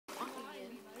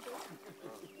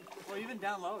Even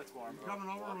down low, it's warm. Coming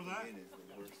over with that?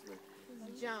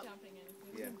 Jump.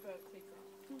 Yeah.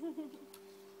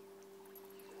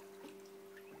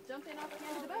 Jump in off the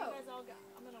end of the boat. You guys all go.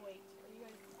 I'm gonna wait. Are you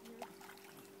guys here?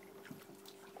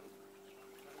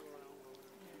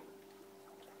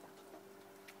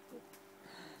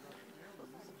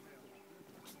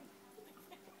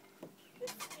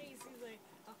 Casey's like,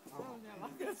 oh no,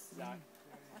 I'm gonna Suck.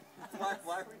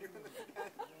 Why are we doing this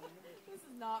again? This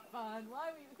is not fun.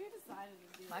 Who decided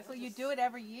to do this? Michael, you do it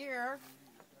every year.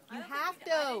 I You don't have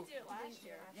think I to. didn't do it last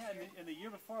year. Yeah, and the year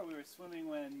before we were swimming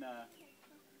when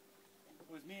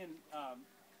it was me and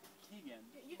Keegan.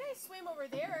 You guys swim over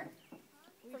there.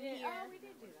 We From did. here. Oh, we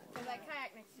did do that. There's that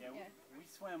kayak next to Yeah, you. we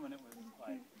swam when it was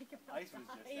like ice was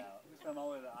just out. We swam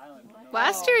all the way to the island. with no-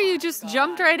 Last year you just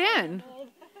jumped right in.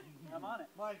 I'm on it.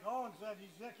 Mike Owen said he's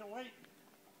sick of waiting.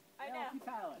 I Yeah, know. keep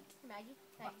paddling. Maggie,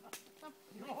 Maggie.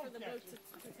 Wait for the boat to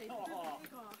take Oh.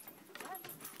 take off.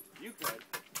 You could.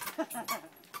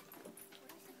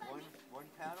 One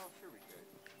paddle? Sure we could.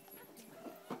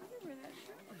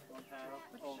 One paddle.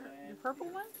 Oh man. Purple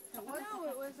one? No,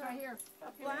 it was right here.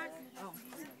 Black,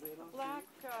 black,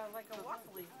 like a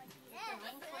waffly.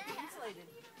 Insulated.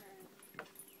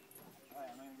 Alright,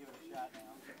 I'm gonna give it a shot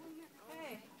now.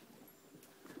 Hey.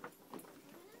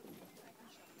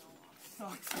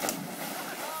 Sucks.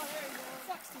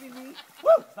 Sucks to be me. Woo!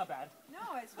 It's not bad. No,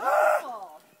 it's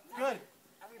wonderful. Good.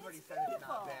 Everybody says it's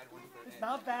not bad once they're in. It's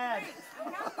not bad.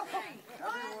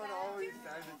 Everyone always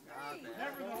says it's not bad.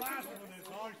 Never the last one, it's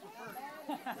always the first.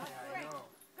 Yeah, I know.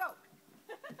 Go.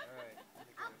 Alright.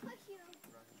 I'll push you.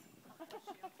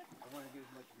 I want to get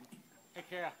as much reach. Hey,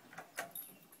 Kara.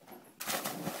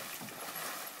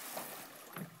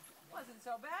 Wasn't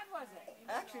so bad, was it?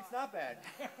 Actually, it's not bad.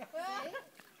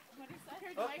 What is that?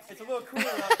 Oh, it's a little cooler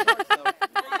outdoors, though.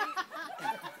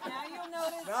 Now you'll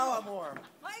notice. Now I'm warm.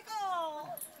 Michael!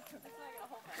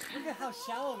 Look at how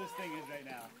shallow this thing is right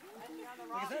now.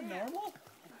 Like, is that normal?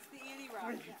 It's the Annie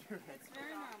rock. It's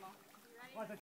very normal.